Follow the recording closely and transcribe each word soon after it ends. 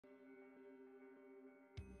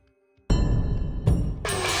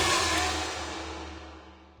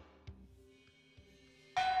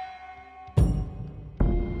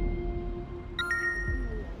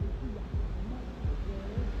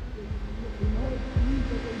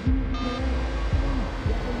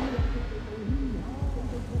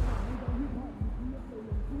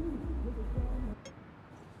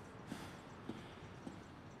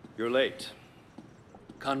late.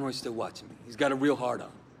 Conroy's still watching me. He's got a real hard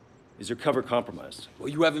on. Is your cover compromised? Well,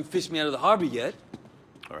 you haven't fished me out of the harbor yet.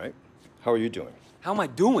 All right. How are you doing? How am I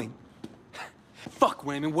doing? Fuck,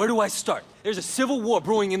 Raymond, where do I start? There's a civil war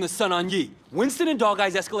brewing in the Sun on Yi. Winston and Dog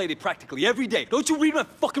Eyes escalated practically every day. Don't you read my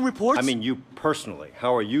fucking reports? I mean, you personally.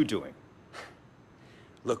 How are you doing?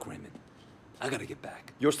 Look, Raymond, I gotta get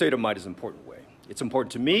back. Your state of mind is important, Wei. It's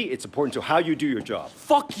important to me, it's important to how you do your job.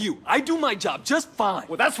 Fuck you! I do my job just fine!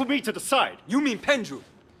 Well, that's for me to decide. You mean Pendrew?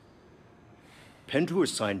 Pendrew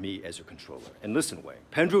assigned me as your controller. And listen, Wei,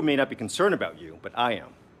 Pendrew may not be concerned about you, but I am.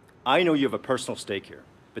 I know you have a personal stake here,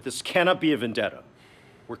 but this cannot be a vendetta.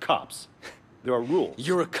 We're cops. There are rules.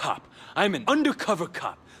 You're a cop. I'm an undercover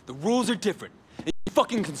cop. The rules are different. And you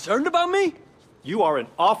fucking concerned about me? You are an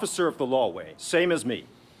officer of the law, Wei, same as me.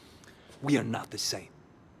 We are not the same.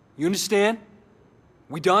 You understand?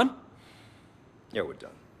 We done? Yeah, we're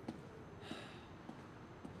done.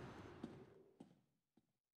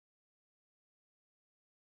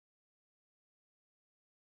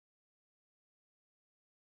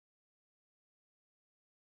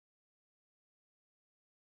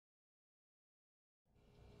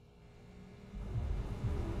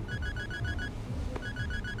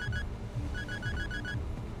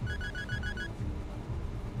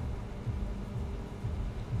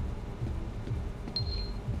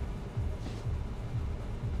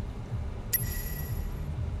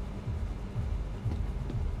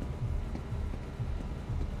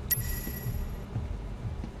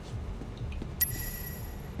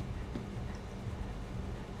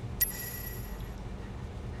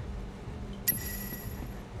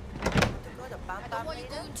 I don't want you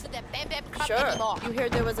going to that Bam Bam Club Sure. anymore. You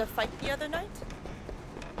heard there was a fight the other night?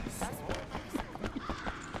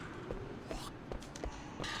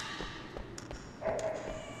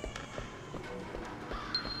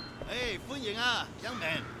 歡迎啊 young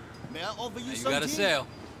man. May I offer you You some got a tea? sale.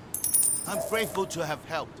 I'm grateful to have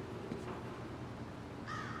helped.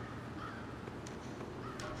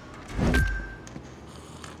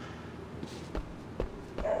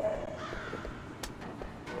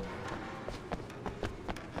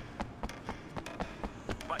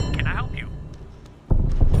 What? Can I help you?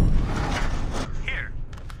 Here.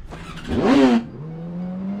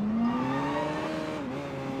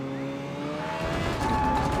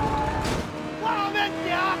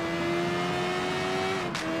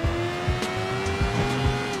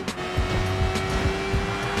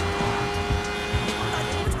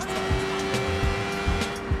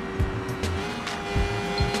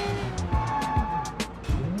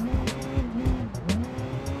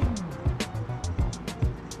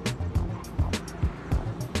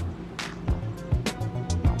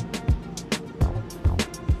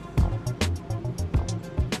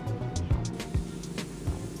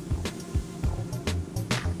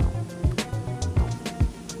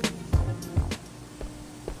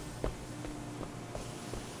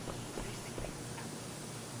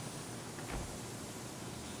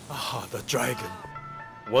 Ah, the dragon.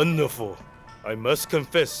 Wonderful. I must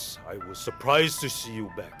confess, I was surprised to see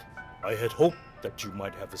you back. I had hoped that you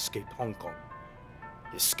might have escaped Hong Kong.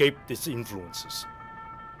 Escaped its influences,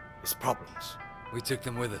 its problems. We took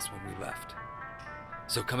them with us when we left.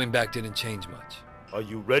 So coming back didn't change much. Are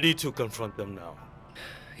you ready to confront them now?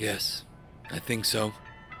 Yes, I think so.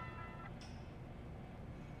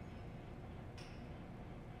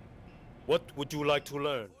 What would you like to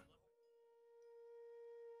learn?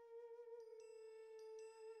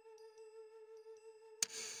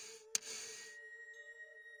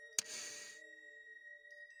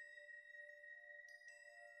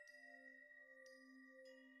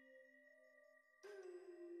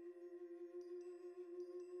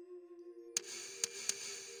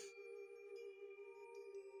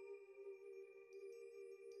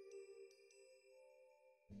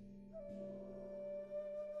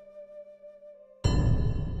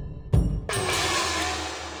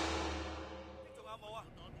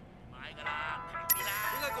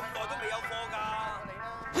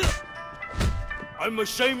 I'm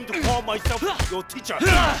ashamed to call myself your teacher.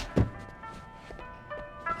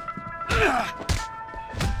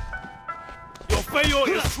 Your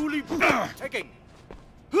failure is truly breathtaking.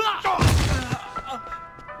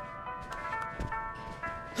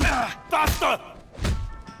 Faster!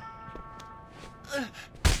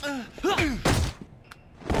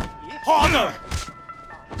 Harder!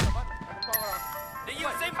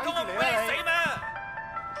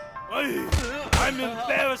 I'm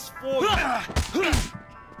embarrassed for you.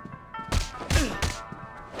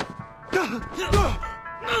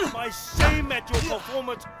 My shame at your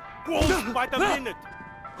performance grows by the minute.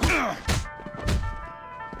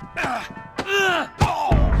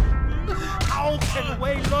 How can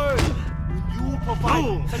Wei learn when you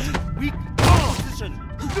provide such weak opposition?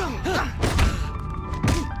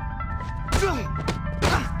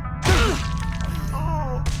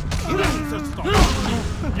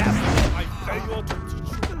 Yes, I failure to teach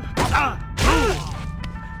you.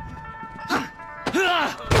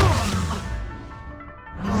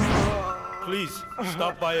 Please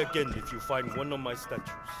stop by again if you find one of my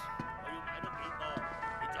statues. 我要買得幾多？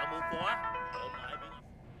你仲有冇貨啊？我買俾你。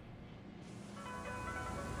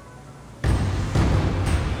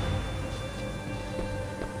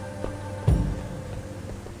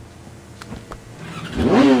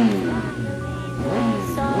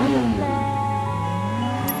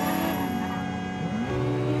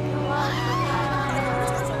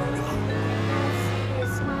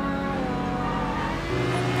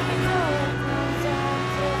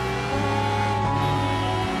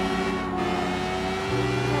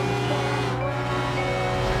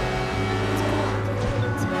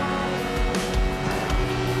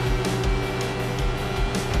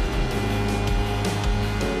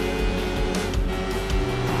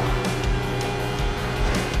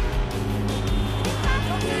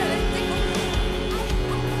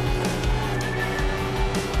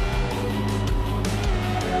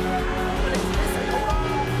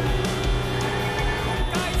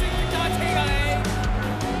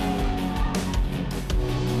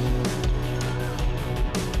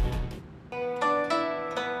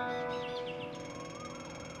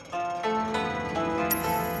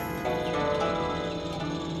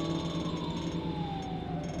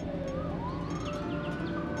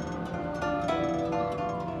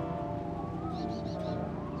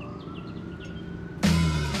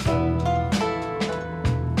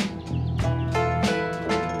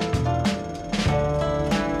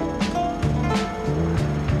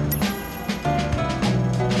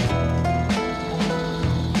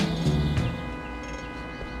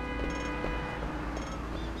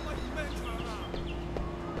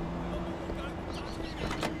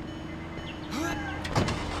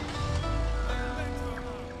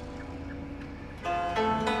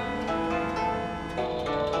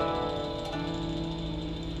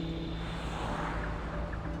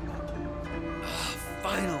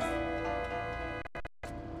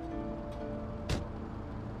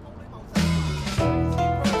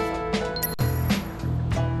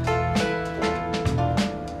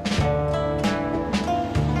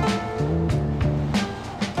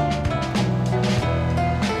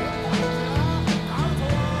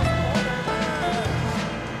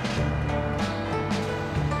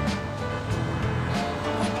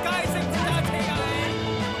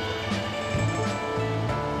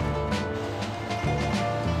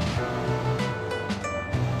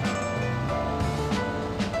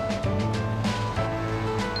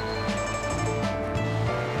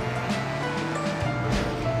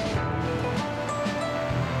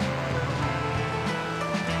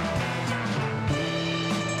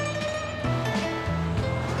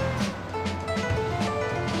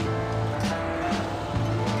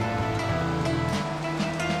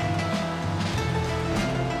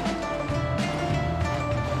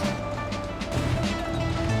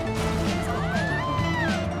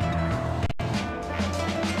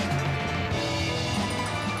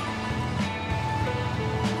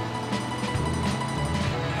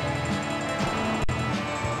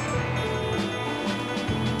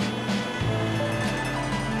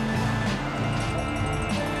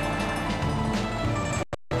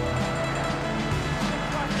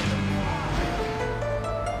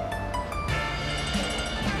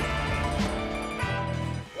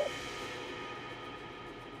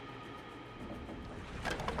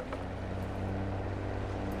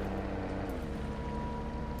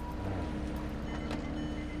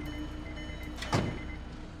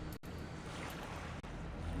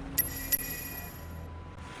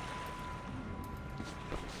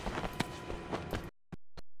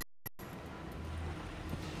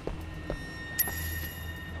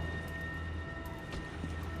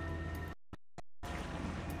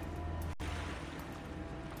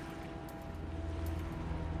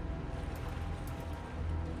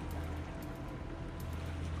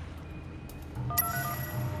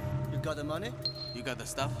got the money? You got the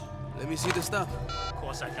stuff? Let me see the stuff. Of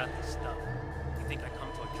course I got the stuff. You think I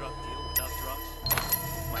come to a drug deal without drugs?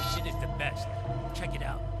 My shit is the best. Check it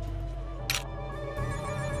out.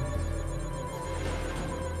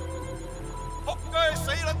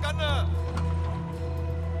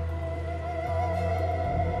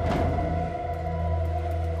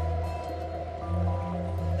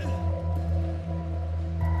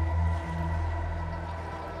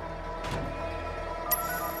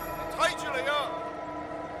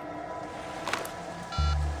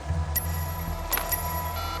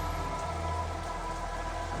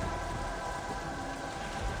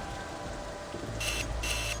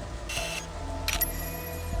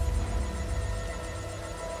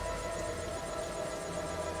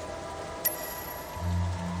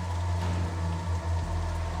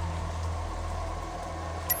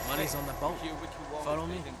 Money's on the boat. Follow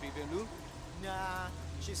me. Nah,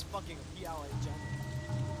 she's fucking a PR agent.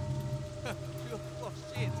 Oh,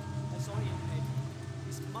 shit. That's all he paid.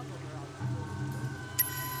 He smuggled her out.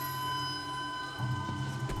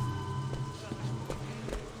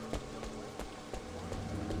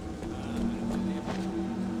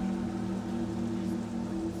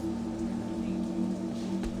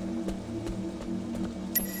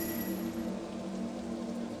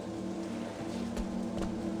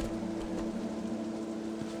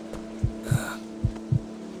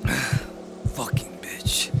 Fucking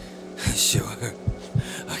bitch. Sure.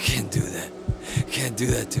 I can't do that. Can't do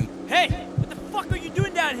that to me. Hey! What the fuck are you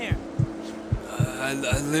doing down here? I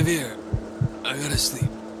live here. I gotta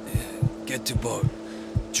sleep. Get to boat.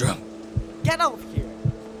 Drunk. Get out of here!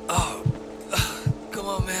 Oh. Come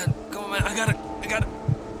on, man. Come on, man. I gotta.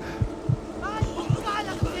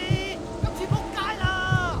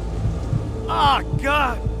 Oh,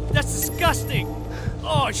 God! That's disgusting!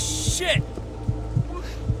 Oh, shit!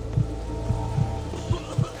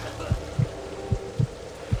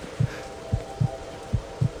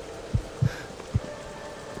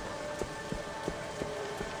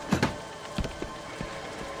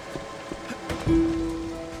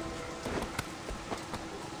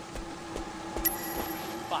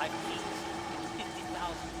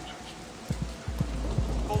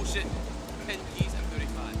 Bullshit. 10 keys and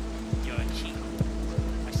 35. You're a cheat.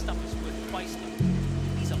 My stuff is worth twice now.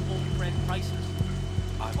 These are old friend prices.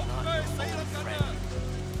 I'm not your old friend.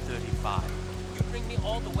 35. You bring me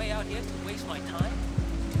all the way out here to waste my time?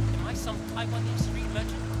 Am I some Taiwanese street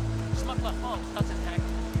merchant? Smuggler Hong doesn't act.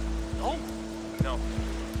 No? No.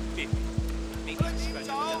 50. Maybe stretch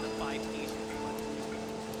another 5 keys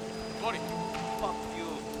for 40. fuck you.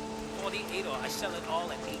 48 or I sell it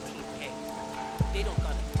all at 18K. They don't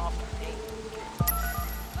got an offer date.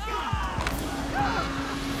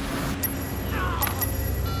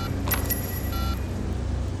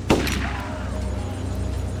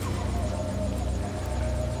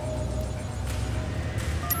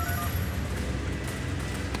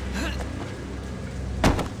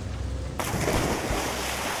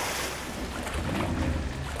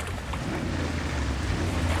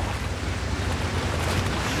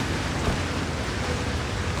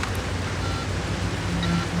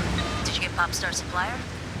 Popstar supplier?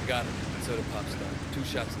 Got it. So did Popstar. 2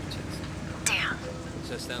 shots in the chest. Damn.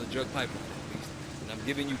 Shuts down the drug pipeline, at least. And I'm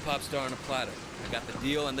giving you Popstar on a platter. I got the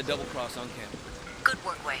deal and the double cross on camera. Good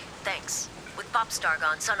work, Wei. Thanks. With Popstar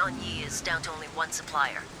gone, Sun On Yi is down to only one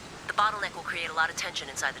supplier. The bottleneck will create a lot of tension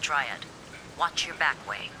inside the triad. Watch your back,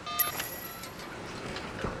 Wei.